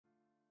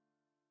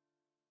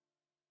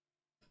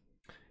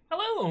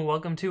Hello,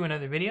 welcome to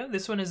another video.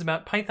 This one is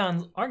about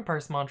Python's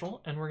argparse module,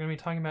 and we're going to be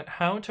talking about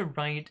how to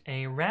write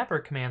a wrapper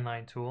command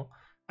line tool.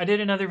 I did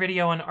another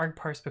video on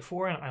argparse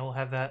before, and I will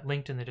have that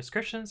linked in the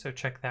description, so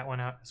check that one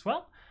out as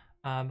well.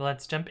 But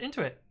let's jump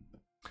into it.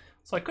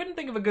 So I couldn't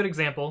think of a good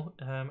example.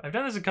 I've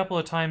done this a couple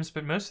of times,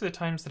 but most of the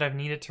times that I've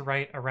needed to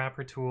write a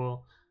wrapper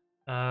tool,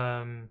 they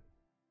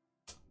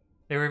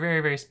were very,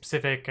 very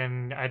specific,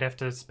 and I'd have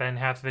to spend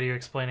half the video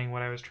explaining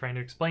what I was trying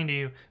to explain to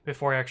you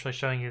before actually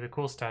showing you the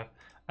cool stuff.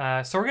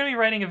 So we're going to be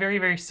writing a very,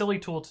 very silly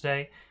tool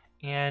today,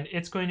 and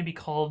it's going to be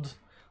called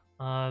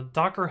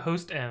docker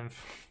hostenv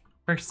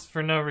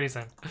for no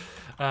reason.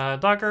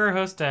 Docker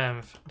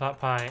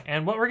hostenv.py.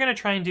 And what we're going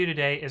to try and do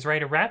today is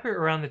write a wrapper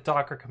around the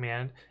docker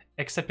command,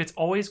 except it's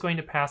always going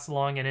to pass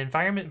along an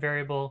environment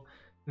variable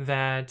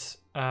that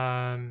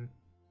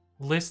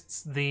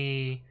lists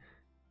the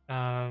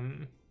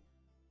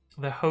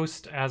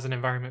host as an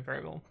environment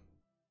variable.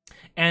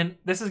 And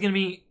this is going to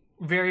be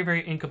very,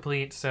 very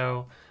incomplete,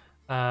 so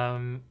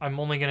I'm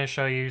only going to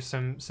show you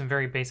some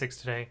very basics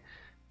today.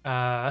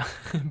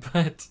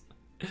 But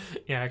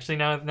yeah, actually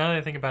now that I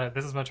think about it,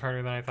 this is much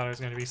harder than I thought it was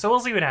going to be. So we'll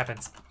see what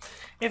happens.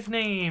 If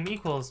name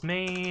equals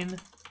main,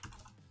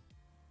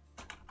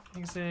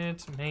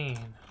 exit main,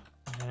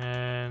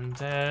 and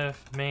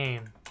def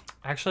main.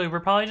 Actually, we're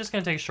probably just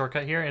going to take a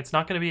shortcut here. It's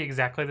not going to be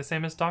exactly the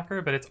same as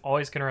Docker, but it's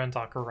always going to run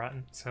Docker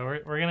run. So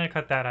we're going to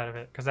cut that out of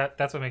it, because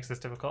that's what makes this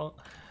difficult.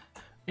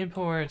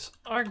 Import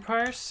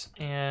argparse,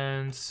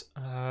 and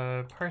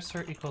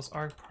parser equals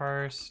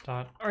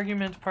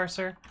argparse.argument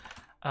parser.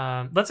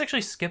 Let's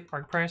actually skip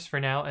argparse for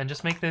now and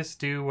just make this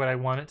do what I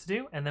want it to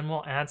do, and then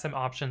we'll add some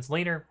options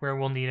later where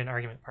we'll need an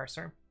argument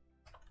parser.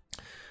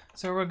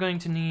 So we're going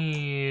to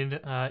need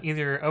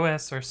either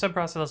OS or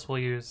subprocess. We'll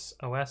use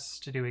OS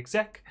to do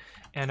exec,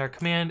 and our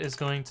command is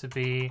going to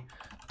be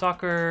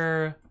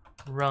docker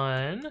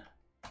run,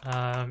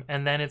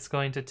 and then it's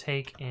going to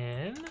take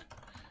in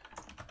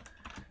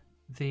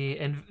the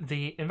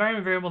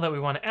environment variable that we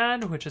want to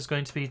add, which is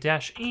going to be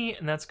 -e,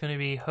 and that's going to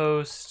be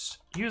host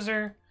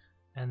user,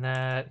 and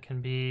that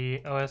can be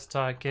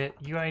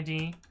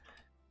os.getUID,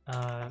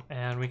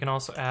 and we can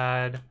also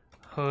add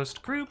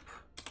host group.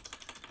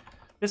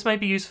 This might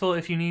be useful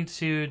if you need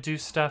to do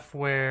stuff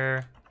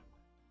where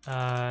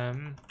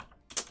the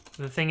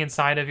thing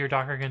inside of your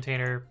Docker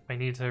container might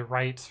need to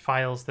write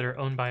files that are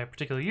owned by a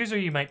particular user.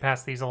 You might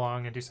pass these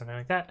along and do something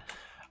like that.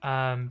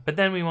 But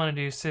then we want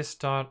to do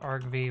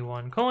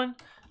sys.argv1:,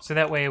 so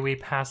that way we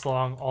pass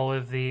along all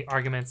of the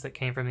arguments that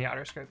came from the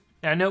outer script.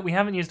 Now note, we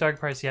haven't used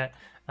argparse yet.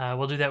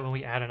 We'll do that when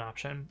we add an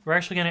option. We're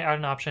actually going to add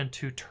an option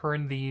to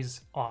turn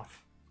these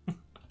off.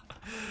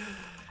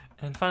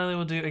 And finally,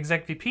 we'll do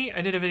execvp.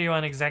 I did a video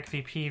on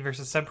execvp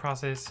versus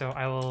subprocess, so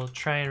I will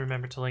try and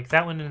remember to link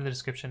that one in the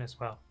description as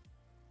well.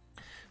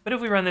 But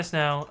if we run this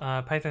now,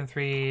 Python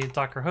 3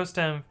 docker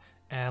hostenv,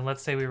 and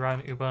let's say we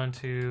run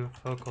ubuntu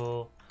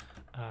focal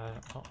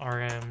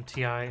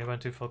rmti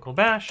ubuntu focal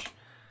bash,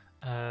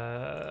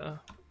 and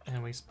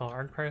we spell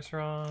argparse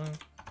wrong.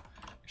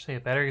 Actually,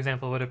 a better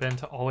example would have been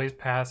to always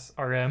pass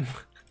rm.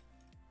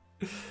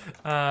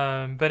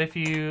 But if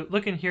you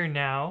look in here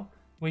now,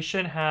 we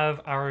should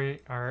have our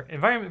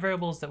environment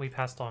variables that we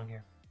passed along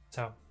here.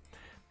 So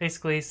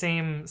basically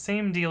same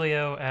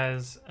dealio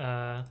as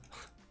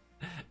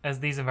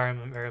these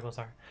environment variables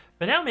are.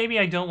 But now maybe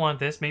I don't want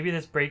this. Maybe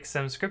this breaks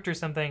some script or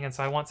something, and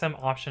so I want some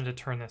option to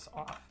turn this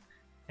off.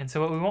 And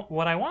so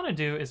what I want to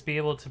do is be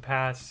able to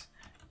pass,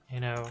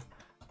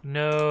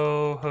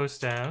 no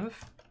hostenv.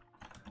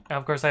 Now,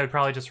 of course, I would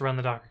probably just run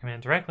the Docker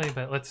command directly,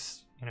 but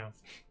let's,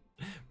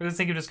 for the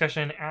sake of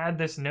discussion, add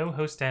this no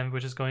hostenv,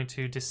 which is going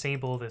to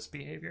disable this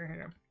behavior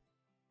here.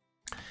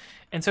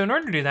 And so in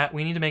order to do that,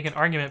 we need to make an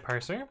argument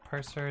parser.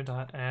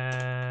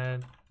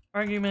 Parser.add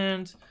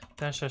argument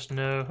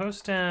 --no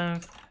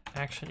hostenv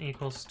action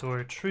equals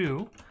store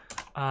true.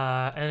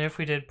 And if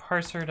we did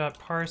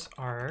parser.parse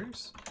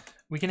args,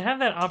 we can have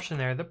that option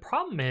there. The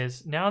problem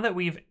is, now that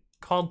we've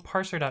called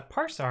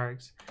parser.parse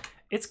args,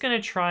 it's going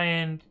to try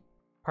and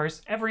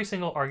parse every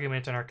single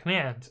argument in our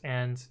command.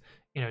 And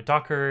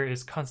Docker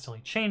is constantly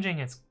changing.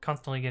 It's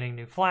constantly getting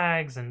new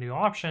flags and new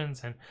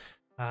options. And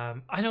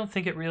I don't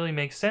think it really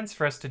makes sense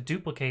for us to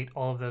duplicate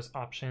all of those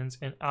options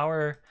in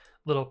our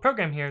little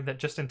program here that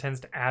just intends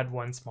to add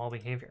one small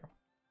behavior.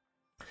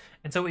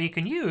 And so what you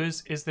can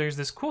use is there's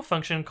this cool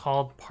function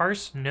called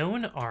parse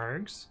known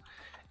args,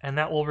 and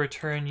that will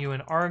return you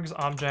an args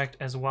object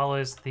as well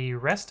as the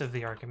rest of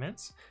the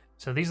arguments.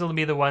 So these will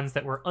be the ones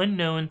that were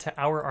unknown to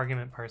our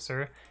argument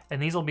parser, and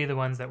these will be the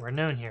ones that were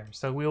known here.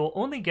 So we will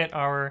only get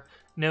our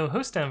no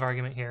hostenv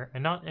argument here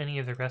and not any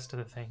of the rest of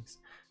the things.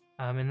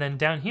 And then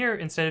down here,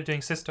 instead of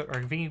doing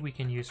sys.argv, we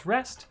can use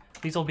rest.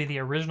 These will be the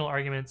original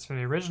arguments from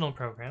the original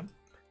program.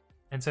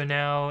 And so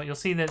now you'll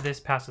see that this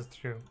passes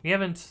through. We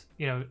haven't,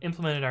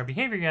 implemented our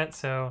behavior yet,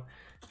 so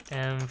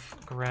env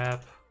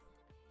grep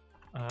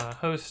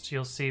host,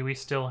 you'll see we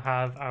still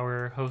have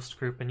our host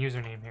group and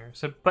username here.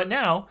 So, but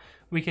now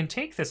we can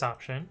take this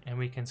option and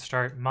we can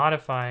start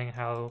modifying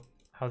how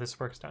this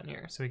works down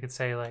here. So we could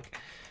say like,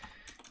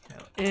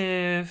 Now,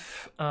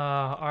 if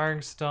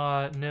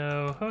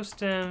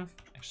args.noHostEnv,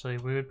 actually,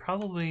 we would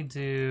probably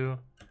do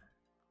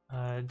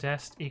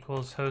dest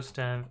equals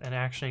hostEnv and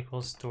action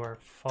equals store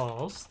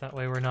false. That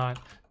way we're not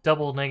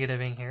double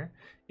negativing here.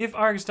 If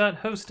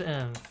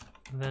args.hostEnv,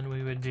 then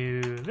we would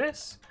do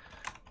this.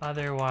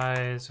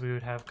 Otherwise, we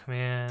would have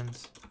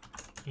command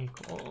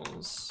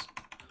equals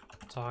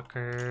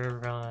docker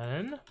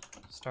run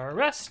star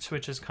rest,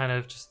 which is kind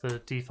of just the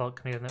default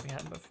command that we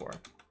had before.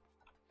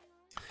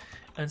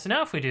 And so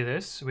now if we do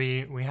this,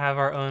 we have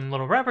our own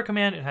little wrapper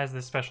command. It has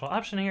this special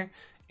option here.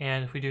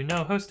 And if we do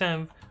no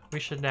hostEnv, we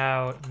should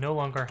now no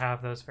longer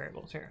have those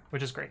variables here,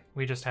 which is great.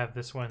 We just have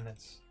this one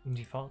that's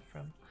default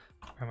from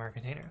our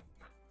container.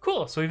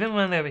 Cool, so we've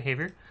implemented that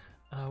behavior.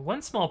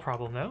 One small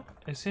problem though,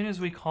 as soon as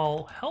we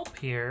call help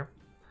here,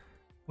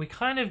 we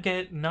kind of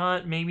get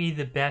not maybe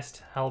the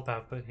best help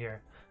output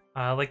here.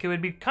 Like it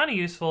would be kind of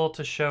useful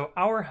to show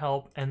our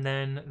help and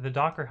then the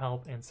Docker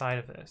help inside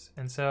of this.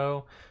 And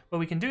so what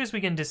we can do is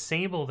we can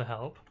disable the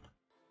help.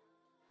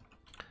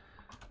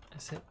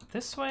 Is it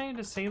this way?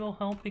 Disable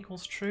help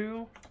equals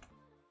true?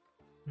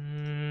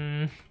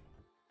 Let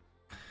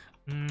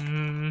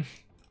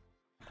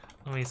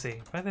me see.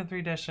 Python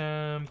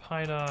 3-m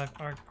pydoc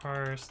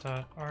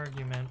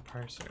argparse.argument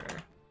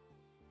parser.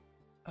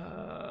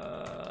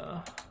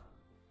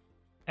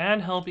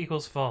 Add help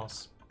equals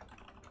false.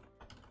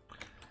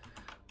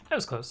 That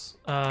was close.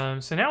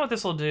 So now what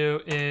this will do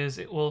is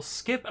it will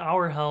skip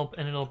our help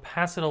and it'll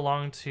pass it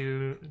along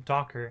to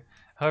Docker.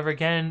 However,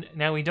 again,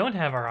 now we don't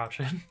have our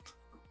option.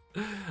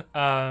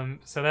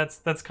 So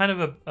that's kind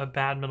of a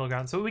bad middle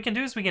ground. So what we can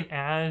do is we can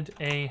add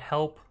a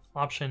help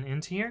option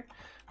into here.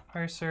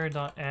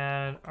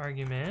 Parser.add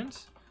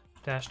argument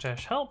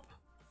 -- help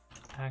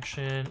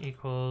action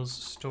equals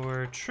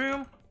store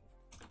true.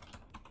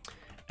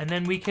 And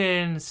then we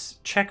can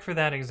check for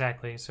that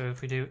exactly. So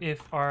if we do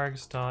if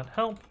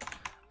args.help,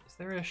 is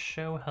there a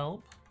show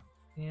help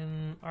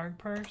in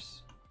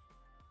argparse?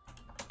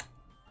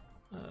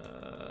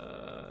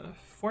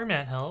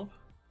 Format help,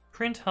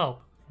 print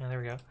help. Yeah, there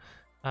we go.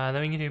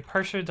 Then we can do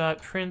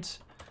parser.print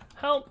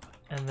help,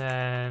 and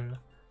then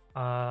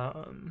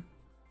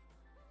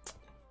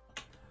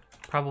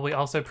probably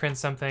also print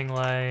something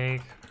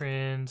like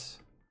print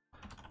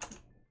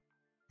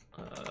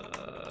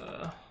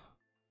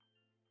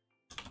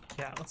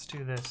yeah, let's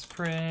do this.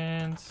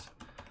 Print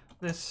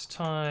this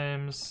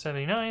times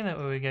 79, that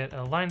way we get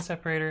a line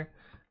separator,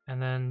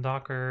 and then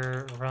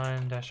docker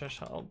run --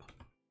 help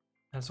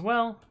as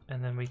well,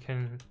 and then we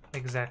can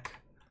exec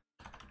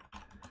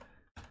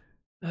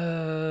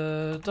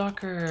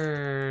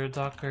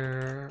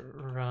docker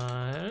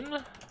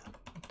run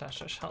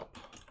 -- help.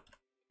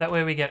 That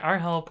way we get our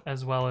help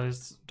as well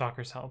as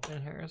Docker's help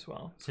in here as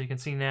well. So you can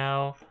see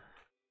now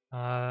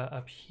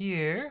up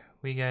here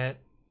we get,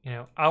 you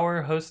know,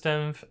 our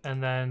hostEnv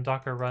and then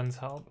Docker runs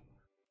help.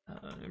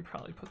 And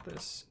probably put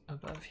this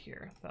above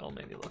here. That'll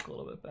maybe look a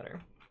little bit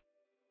better.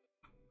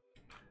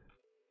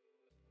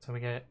 So we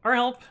get our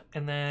help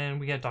and then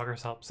we get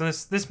Docker's help. So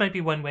this might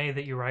be one way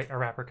that you write a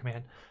wrapper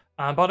command.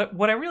 But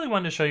what I really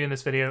wanted to show you in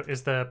this video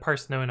is the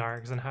parse known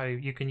args and how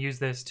you can use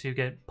this to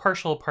get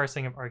partial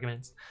parsing of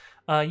arguments.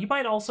 You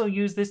might also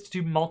use this to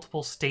do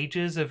multiple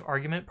stages of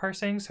argument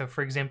parsing. So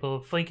for example,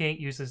 Flake8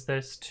 uses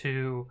this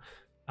to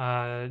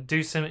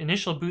do some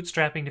initial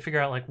bootstrapping to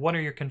figure out like what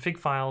are your config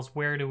files,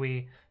 where do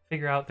we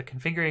figure out the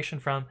configuration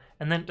from,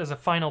 and then it does a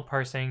final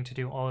parsing to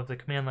do all of the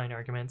command line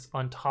arguments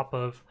on top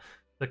of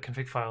the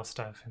config file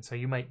stuff. And so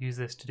you might use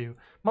this to do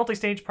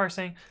multi-stage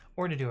parsing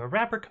or to do a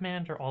wrapper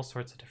command or all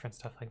sorts of different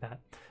stuff like that.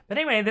 But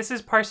anyway, this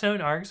is parse known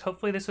args.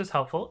 Hopefully this was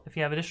helpful. If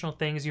you have additional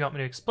things you want me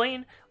to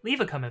explain,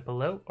 leave a comment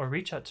below or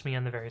reach out to me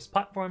on the various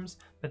platforms.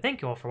 But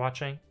thank you all for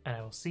watching, and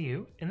I will see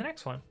you in the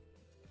next one.